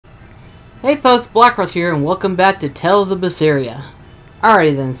Hey folks, BlackCross here, and welcome back to Tales of Berseria.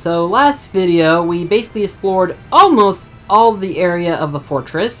 Alrighty then, so last video we basically explored almost all the area of the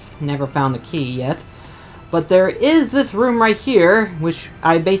fortress. Never found the key yet. But there is this room right here, which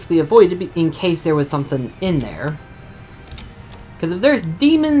I basically avoided in case there was something in there. Because if there's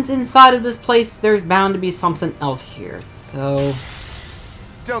demons inside of this place, there's bound to be something else here. So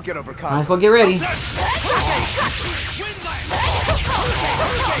don't get overcome. Might as well get ready.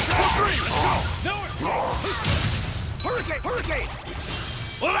 Hurricane!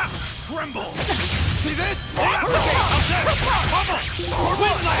 Tremble! See this? Hurricane!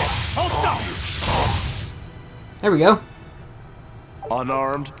 I'll stop you! There we go.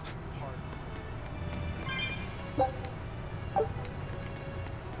 Unarmed.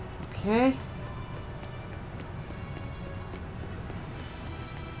 Okay.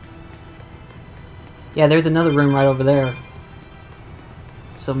 Yeah, there's another room right over there.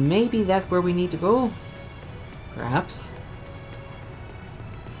 So maybe that's where we need to go? Perhaps.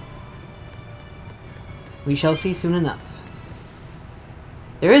 We shall see soon enough.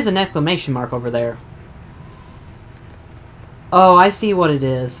 There is an exclamation mark over there. Oh, I see what it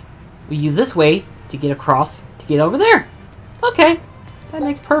is. We use this way to get across to get over there. Okay. That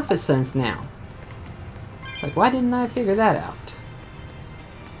makes perfect sense now. It's like, why didn't I figure that out?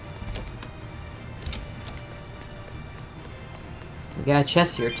 We got a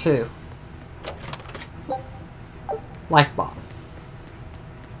chest here, too. Life bottle.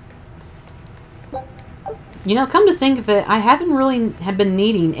 You know, come to think of it, I haven't really been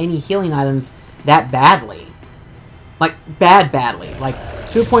needing any healing items that badly. Like, badly. Like,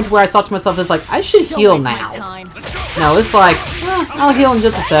 to a point where I thought to myself, it's like, I should heal now. No, it's like, well, I'll heal in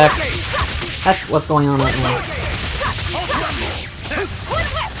just a sec. That's what's going on right now.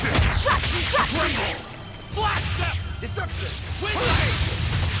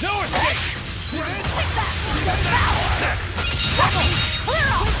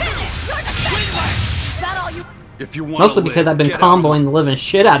 If you want Mostly because I've been comboing the living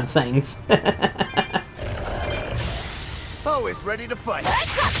shit out of things. Always ready to fight.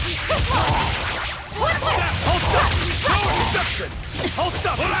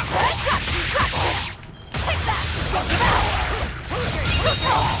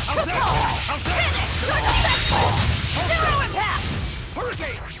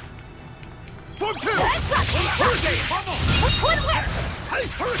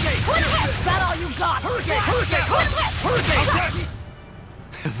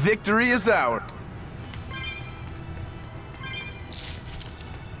 Victory is ours.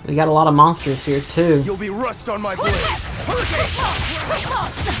 We got a lot of monsters here too. You'll be rust on my blade.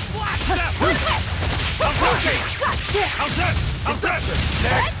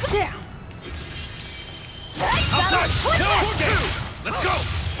 Let's go.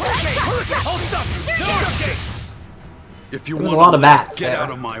 If you want a lot of bats get there.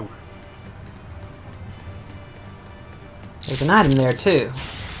 out of my way. There's an item there too.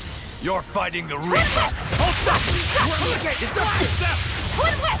 You're fighting the Reaper.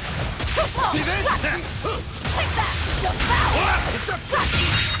 See this?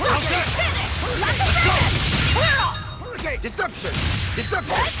 Deception!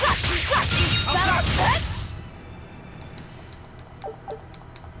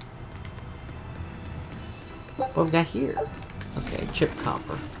 What have we got here? Okay, chip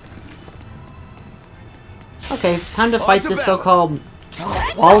copper. Okay, time to fight this so-called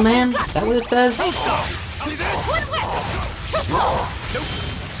wall man? Is that what it says?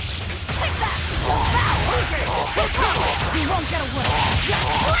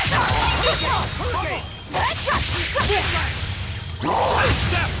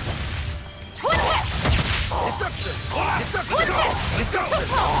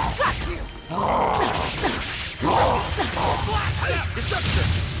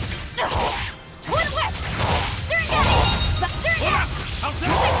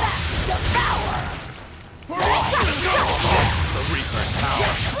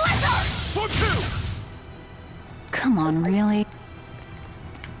 Come on, really?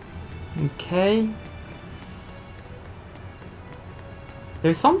 Okay.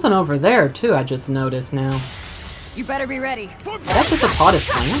 There's something over there too, I just noticed now. You better be ready. That's just a potted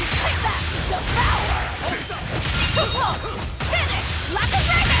plant.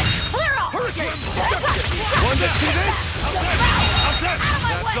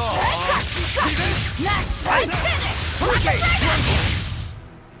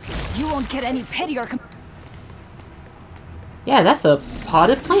 You won't get any pity or Yeah, that's a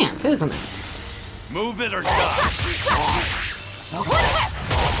potted plant, isn't it? Move it or die.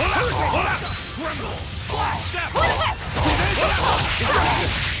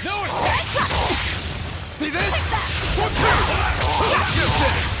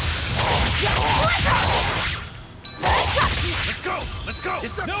 Let's go! Let's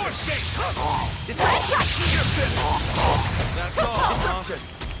go! No escape! That's all, huh?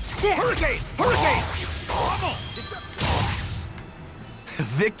 Hurricane! Hurricane!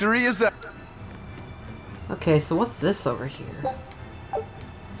 Victory is a... Okay, so what's this over here?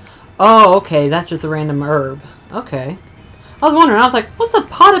 Oh, okay, that's just a random herb. Okay. I was wondering, I was like, what's a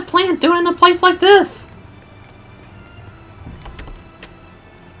potted plant doing in a place like this?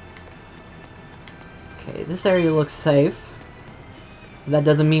 Okay, this area looks safe. That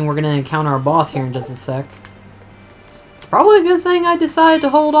doesn't mean we're going to encounter our boss here in just a sec. It's probably a good thing I decided to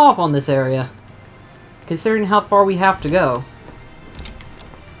hold off on this area, considering how far we have to go.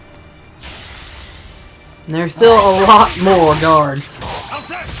 And there's still a lot more guards.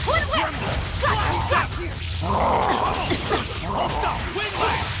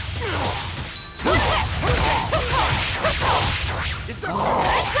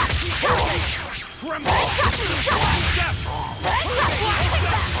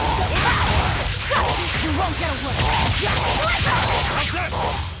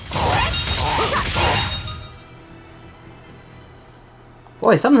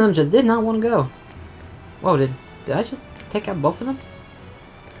 Boy, some of them just did not want to go. Whoa, did I just take out both of them?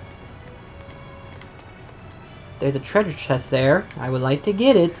 There's a treasure chest there. I would like to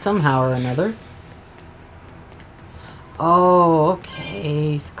get it somehow or another. Oh,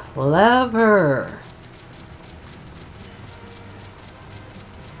 okay. It's clever.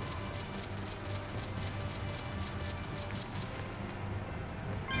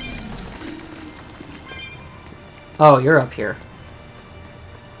 Oh, you're up here.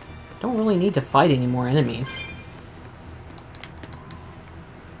 Don't really need to fight any more enemies.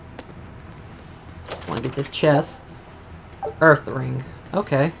 Want to get this chest. Earth ring.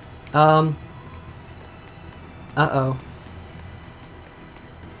 Okay. Uh-oh.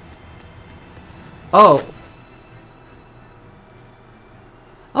 Oh.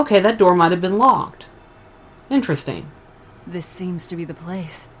 Okay, that door might have been locked. Interesting. This seems to be the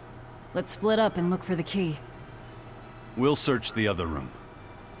place. Let's split up and look for the key. We'll search the other room.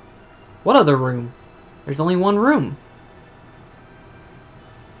 What other room? There's only one room.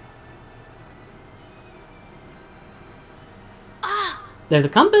 There's a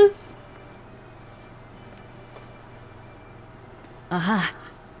compass. Aha!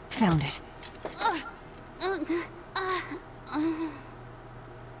 Found it.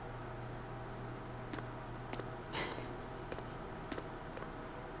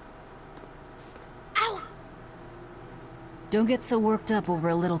 Ow! Don't get so worked up over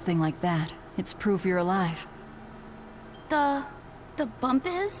a little thing like that. It's proof you're alive. The bump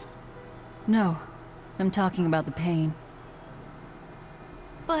is? No, I'm talking about the pain.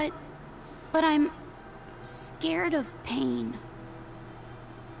 But I'm scared of pain.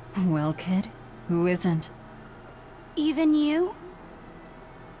 Well, kid, who isn't? Even you?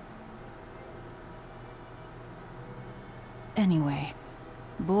 Anyway,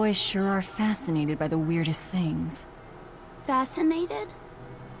 boys sure are fascinated by the weirdest things. Fascinated?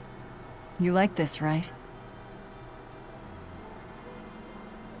 You like this, right?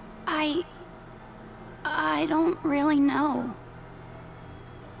 I don't really know.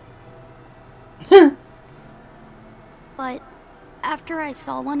 But after I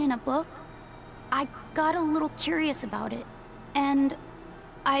saw one in a book, I got a little curious about it, and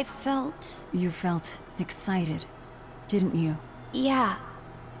I felt... You felt excited, didn't you? Yeah.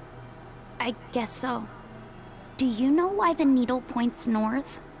 I guess so. Do you know why the needle points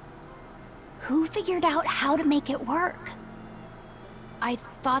north? Who figured out how to make it work? I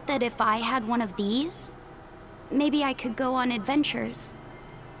thought that if I had one of these, maybe I could go on adventures.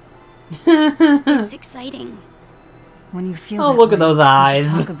 It's exciting. When you feel Oh, that look at way, those you eyes.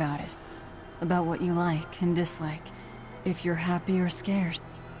 should talk about it. About what you like and dislike. If you're happy or scared.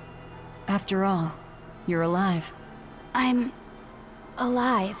 After all, you're alive. I'm...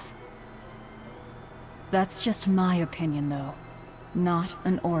 alive. That's just my opinion, though. Not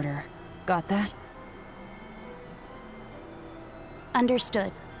an order. Got that?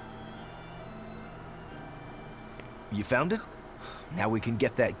 Understood. You found it? Now we can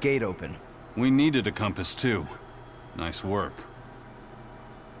get that gate open. We needed a compass too. Nice work.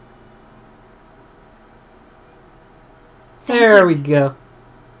 There we go.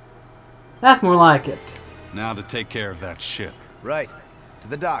 That's more like it. Now to take care of that ship. Right. To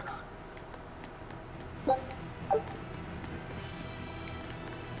the docks.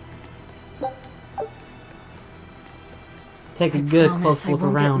 Take a I good promise close I look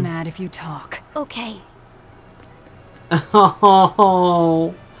won't around. get mad if you talk. Okay.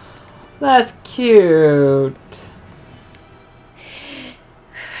 Oh, that's cute.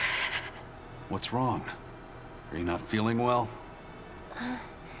 What's wrong? Are you not feeling well?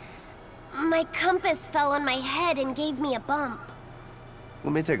 My compass fell on my head and gave me a bump.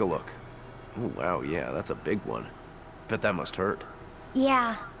 Let me take a look. Oh, wow, yeah, that's a big one. Bet that must hurt.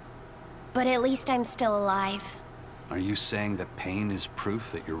 Yeah, but at least I'm still alive. Are you saying that pain is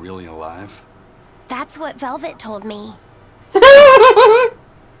proof that you're really alive? That's what Velvet told me.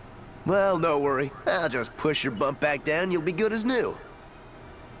 Well, don't worry. I'll just push your bump back down, you'll be good as new.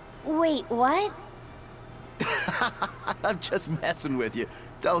 Wait, what? I'm just messing with you.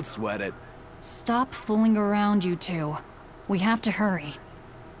 Don't sweat it. Stop fooling around, you two. We have to hurry.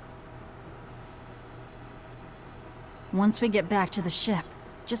 Once we get back to the ship,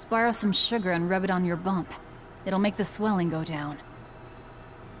 just borrow some sugar and rub it on your bump. It'll make the swelling go down.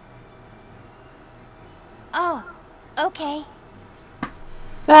 Oh, okay.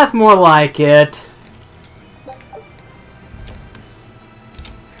 That's more like it.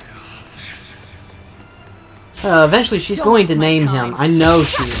 Eventually she's going to name him. I know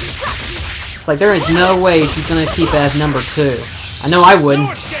she is. Like, there is no way she's going to keep it as number 2. I know I wouldn't.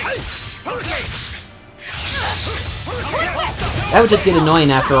 That would just get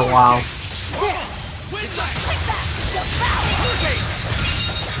annoying after a while.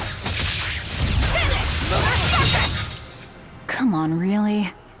 Come on,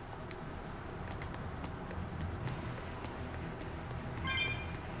 really?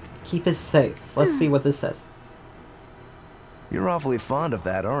 Keep it safe. Let's see what this says. You're awfully fond of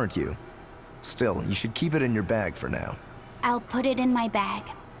that, aren't you? Still, you should keep it in your bag for now. I'll put it in my bag.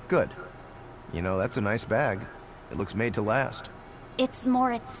 Good. You know, that's a nice bag. It looks made to last. It's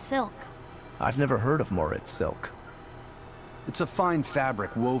Moritz silk. I've never heard of Moritz silk. It's a fine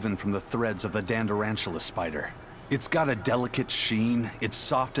fabric woven from the threads of the Dandarantula spider. It's got a delicate sheen, it's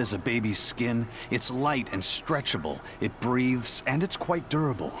soft as a baby's skin, it's light and stretchable, it breathes, and it's quite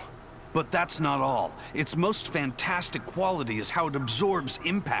durable. But that's not all. Its most fantastic quality is how it absorbs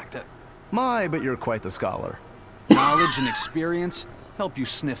impact. My, but you're quite the scholar. Knowledge and experience help you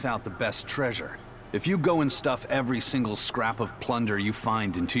sniff out the best treasure. If you go and stuff every single scrap of plunder you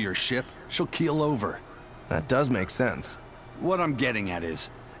find into your ship, she'll keel over. That does make sense. What I'm getting at is,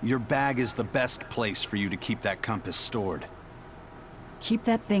 your bag is the best place for you to keep that compass stored. Keep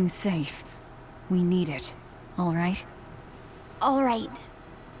that thing safe. We need it. All right? All right.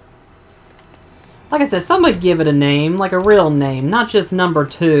 Like I said, somebody give it a name, like a real name, not just number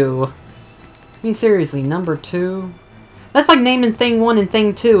 2. I mean, seriously, number 2? That's like naming thing 1 and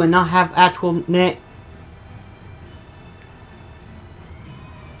thing 2 and not have actual name.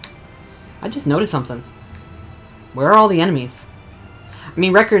 I just noticed something. Where are all the enemies? I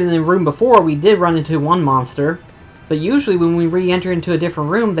mean, record in the room before, we did run into one monster. But usually when we re-enter into a different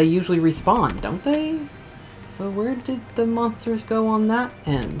room, they usually respawn, don't they? So where did the monsters go on that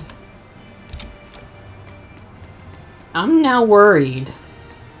end? I'm now worried.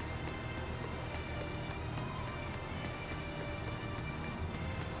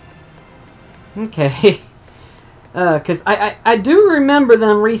 Okay. Cause I do remember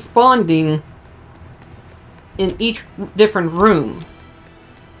them respawning in each different room.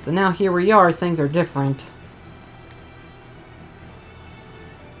 So now here we are, things are different.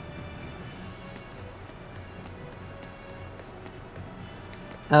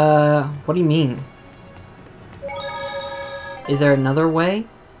 What do you mean? Is there another way?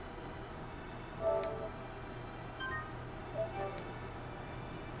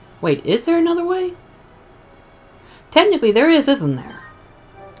 Wait, is there another way? Technically there is, isn't there?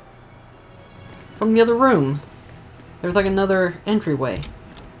 From the other room. There's like another entryway.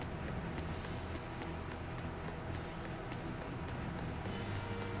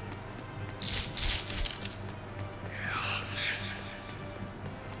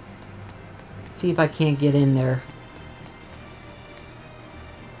 See if I can't get in there.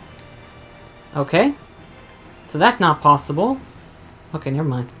 Okay. So that's not possible. Okay, never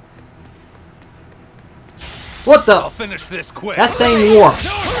mind. What the? I'll finish this quick. That thing warped.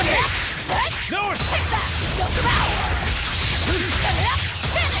 No escape!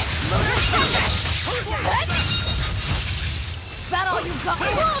 That all you got?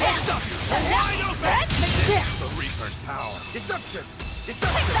 The Reaper's power. Deception!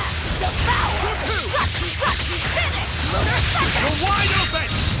 Deception! Devour! You're wide open!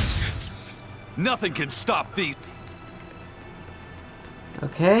 Nothing can stop these.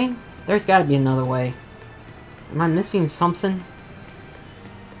 Okay. There's gotta be another way. Am I missing something?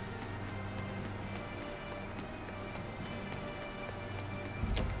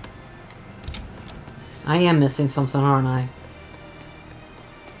 I am missing something, aren't I?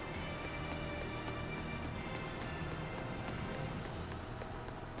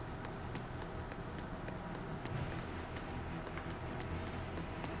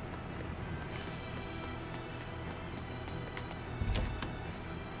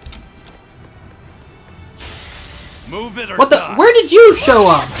 Move it or What the? die. Where did you show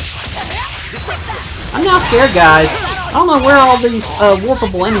up? I'm now scared, guys. I don't know where all these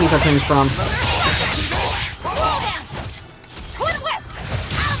warpable enemies are coming from. Twin whip!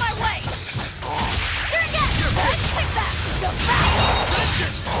 Out of my way! Here again!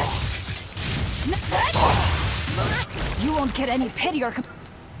 You won't get any pity or...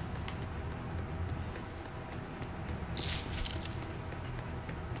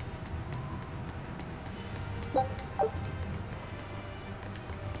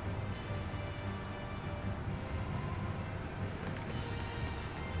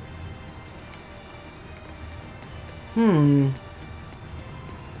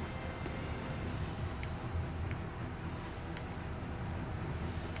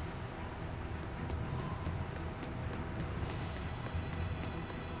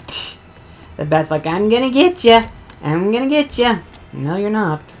 The bat's like, I'm gonna get ya. I'm gonna get ya. No, you're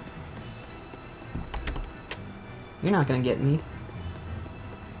not. You're not gonna get me.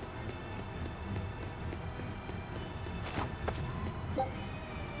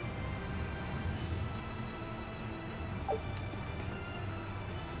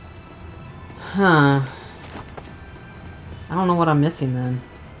 Huh. I don't know what I'm missing then.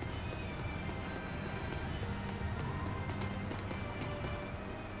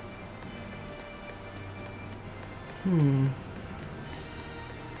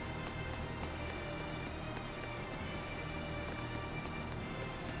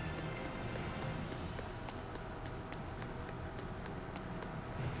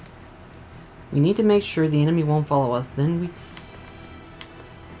 We need to make sure the enemy won't follow us. Then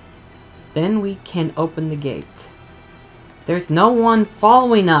we can open the gate. There's no one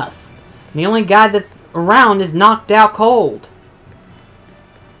following us. The only guy that's around is knocked out cold.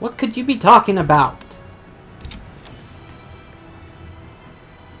 What could you be talking about?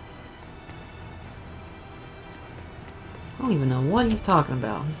 I don't even know what he's talking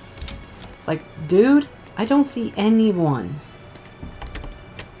about. It's like, dude, I don't see anyone.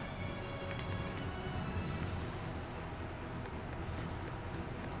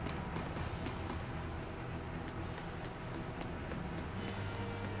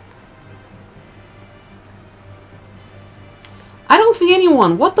 I don't see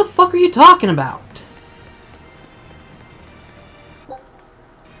anyone. What the fuck are you talking about?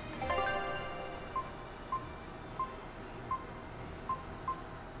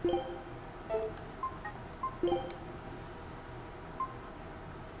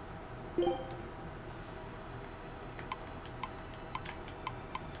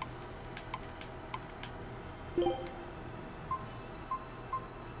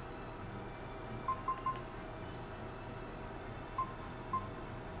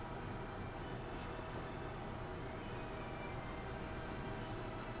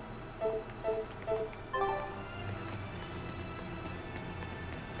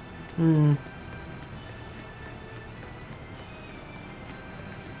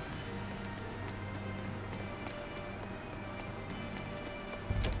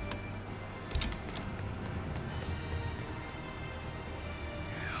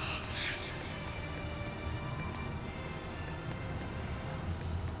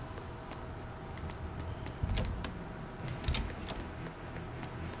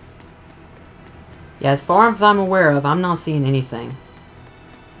 Yeah, as far as I'm aware of, I'm not seeing anything.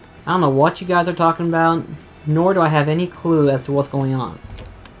 I don't know what you guys are talking about, nor do I have any clue as to what's going on.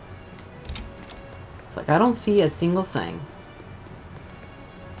 It's like, I don't see a single thing.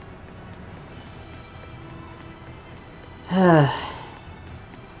 It's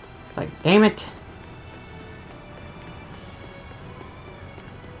like, damn it.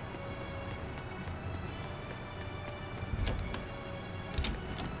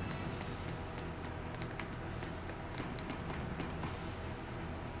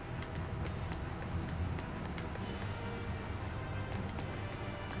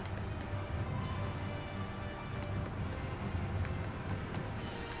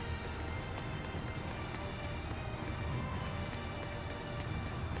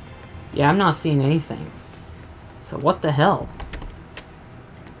 Yeah, I'm not seeing anything. So what the hell?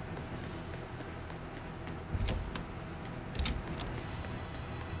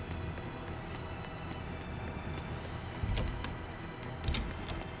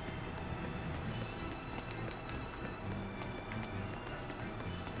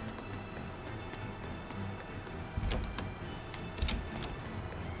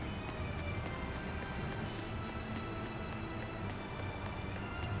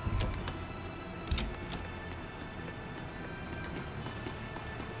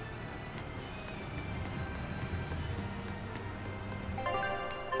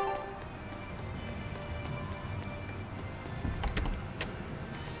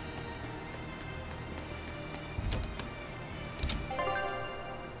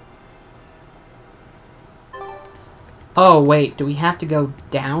 Oh, wait. Do we have to go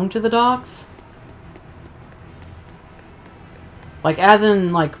down to the docks? Like, as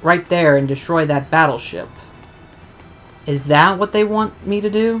in, like, right there and destroy that battleship. Is that what they want me to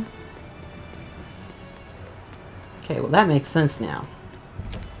do? Okay, well that makes sense now.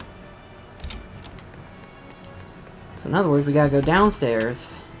 So in other words, we gotta go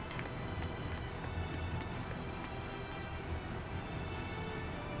downstairs.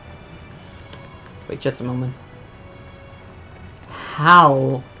 Wait just a moment.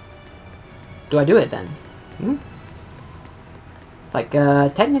 How do I do it then? It's like,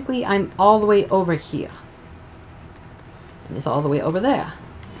 technically I'm all the way over here. And it's all the way over there.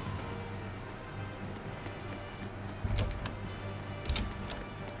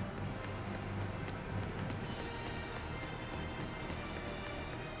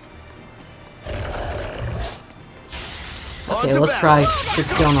 Okay, let's try just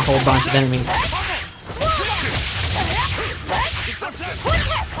killing a whole bunch of enemies.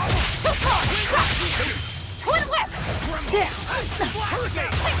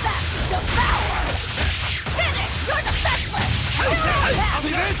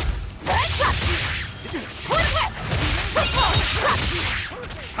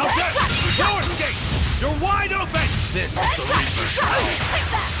 You're wide open! This is the research.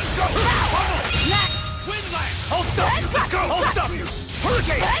 Let's go! Next! Windland! I'll stop you! Let's go! I'll stop you!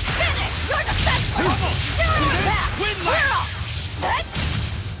 Hurricane! You're defenseless! Windland!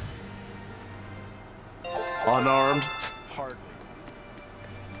 Unarmed? Hardly.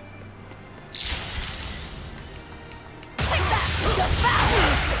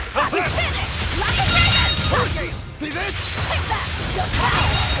 Hurricane! See this?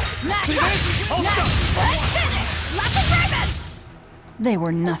 See this? Hold up! They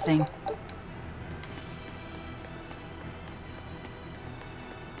were nothing.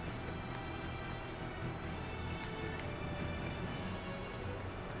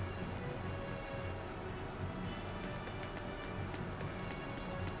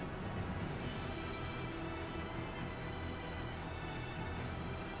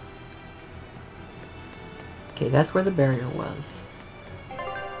 Okay, that's where the barrier was.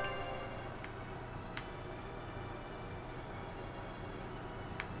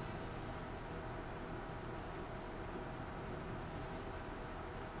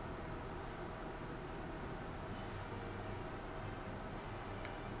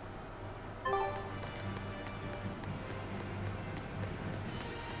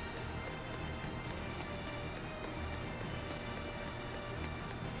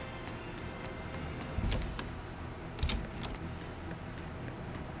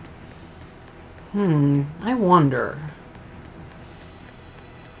 I wonder.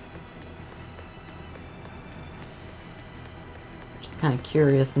 Just kind of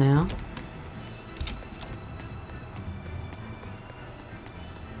curious now.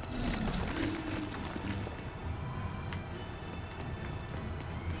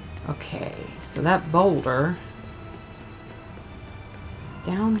 Okay, so that boulder is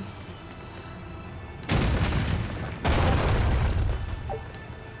down.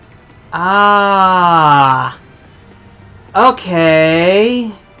 Ah! Okay.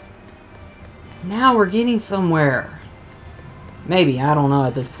 Now we're getting somewhere. Maybe, I don't know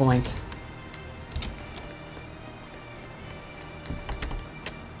at this point.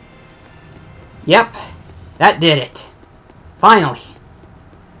 Yep, that did it. Finally.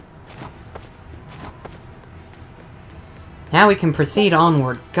 Now we can proceed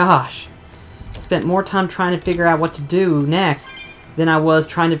onward. Gosh. I spent more time trying to figure out what to do next than I was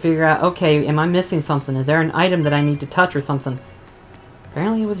trying to figure out, okay, am I missing something? Is there an item that I need to touch or something?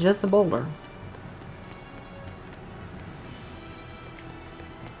 Apparently it was just a boulder.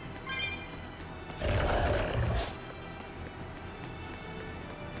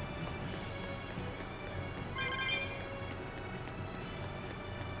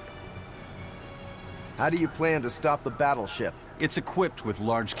 How do you plan to stop the battleship? It's equipped with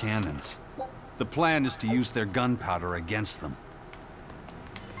large cannons. The plan is to use their gunpowder against them.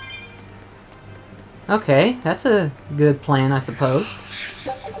 Okay, that's a good plan, I suppose.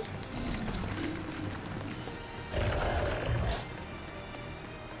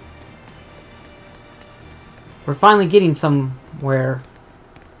 We're finally getting somewhere.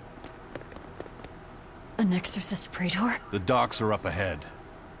 An exorcist praetor? The docks are up ahead.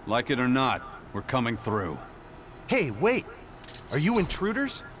 Like it or not, we're coming through. Hey, wait! Are you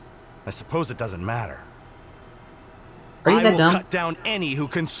intruders? I suppose it doesn't matter. Are you that I will dumb? cut down any who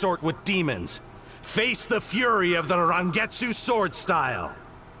consort with demons. Face the fury of the Rangetsu sword style.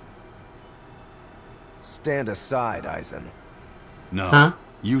 Stand aside, Aizen. No, Huh?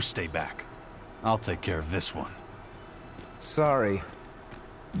 you stay back. I'll take care of this one. Sorry.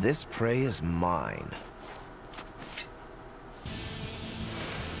 This prey is mine.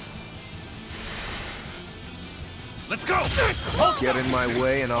 Let's go! Get in my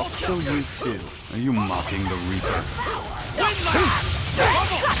way and I'll kill you too. Are you mocking the Reaper?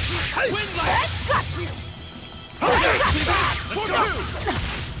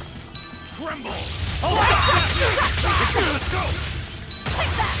 Tremble! Let's go!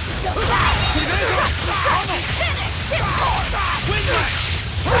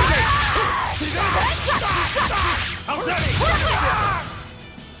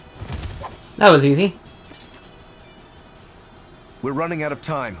 That was easy. We're running out of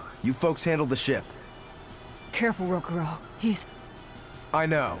time. You folks handle the ship. Careful, Rokuro. He's... I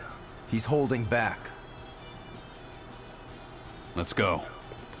know. He's holding back. Let's go.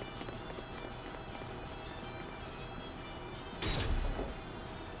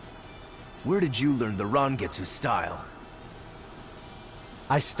 Where did you learn the Rangetsu style?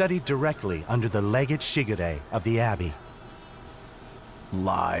 I studied directly under the Legate Shigure of the Abbey.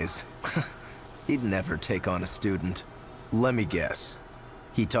 Lies. He'd never take on a student. Let me guess.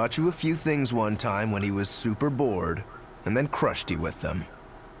 He taught you a few things one time when he was super bored, and then crushed you with them.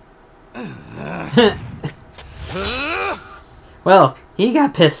 Well, he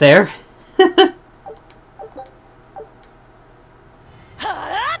got pissed there.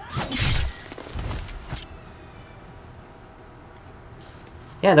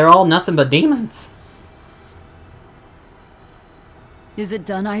 Yeah, they're all nothing but demons. Is it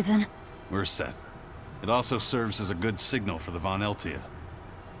done, Aizen? We're set. It also serves as a good signal for the Von Eltia.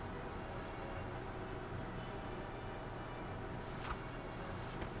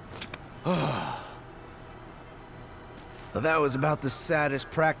 That was about the saddest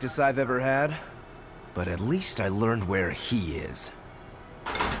practice I've ever had. But at least I learned where he is.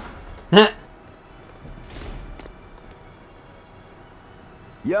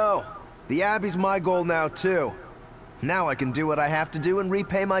 Yo, the Abbey's my goal now too. Now I can do what I have to do and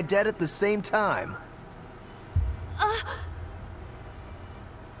repay my debt at the same time.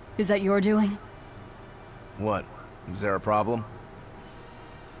 Is that your doing? What? Is there a problem?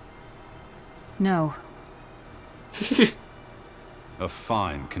 No. A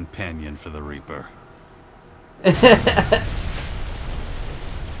fine companion for the Reaper.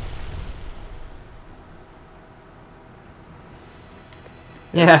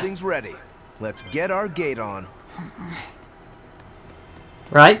 Yeah. Everything's ready. Let's get our gate on.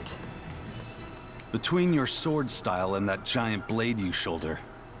 Right? Between your sword style and that giant blade you shoulder,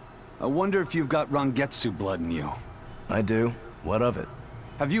 I wonder if you've got Rangetsu blood in you. I do. What of it?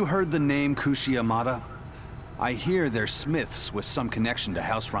 Have you heard the name Kushi-Yamada? I hear they're smiths with some connection to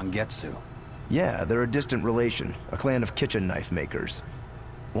House Rangetsu. Yeah, they're a distant relation, a clan of kitchen knife makers.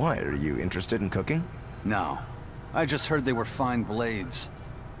 Why, are you interested in cooking? No. I just heard they were fine blades.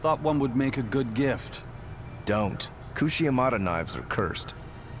 Thought one would make a good gift. Don't. Kushi-Yamada knives are cursed.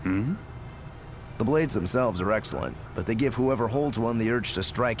 Hmm? The blades themselves are excellent, but they give whoever holds one the urge to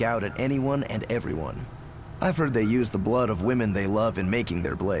strike out at anyone and everyone. I've heard they use the blood of women they love in making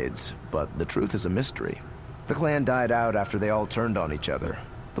their blades, but the truth is a mystery. The clan died out after they all turned on each other.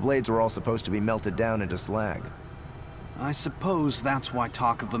 The blades were all supposed to be melted down into slag. I suppose that's why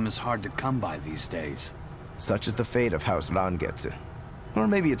talk of them is hard to come by these days. Such is the fate of House Rangetsu. Or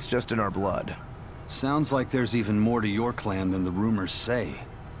maybe it's just in our blood. Sounds like there's even more to your clan than the rumors say.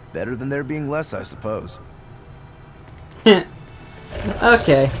 Better than there being less, I suppose.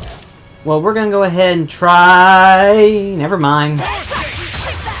 Okay. Well, we're gonna go ahead and try... Never mind.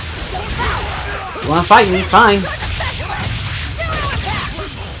 You wanna fight me? Fine.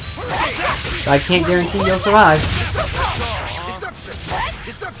 But I can't guarantee you'll survive.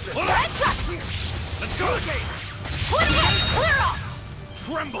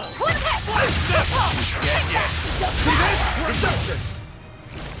 Tremble!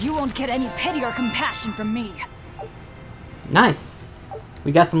 You won't get any pity or compassion from me. Nice.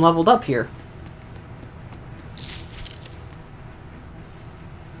 We got some leveled up here.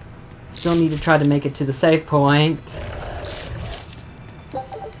 Still need to try to make it to the save point.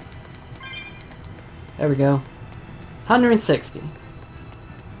 There we go. 160.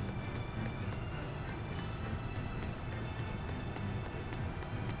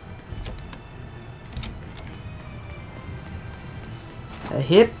 A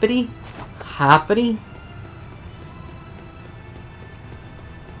hippity hoppity.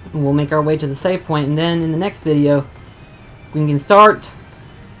 And we'll make our way to the save point, and then in the next video we can start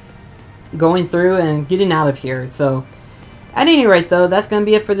going through and getting out of here. So at any rate though, that's going to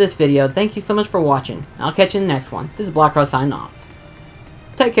be it for this video. Thank you so much for watching. I'll catch you in the next one. This is BlackCross signing off.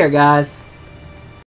 Take care, guys.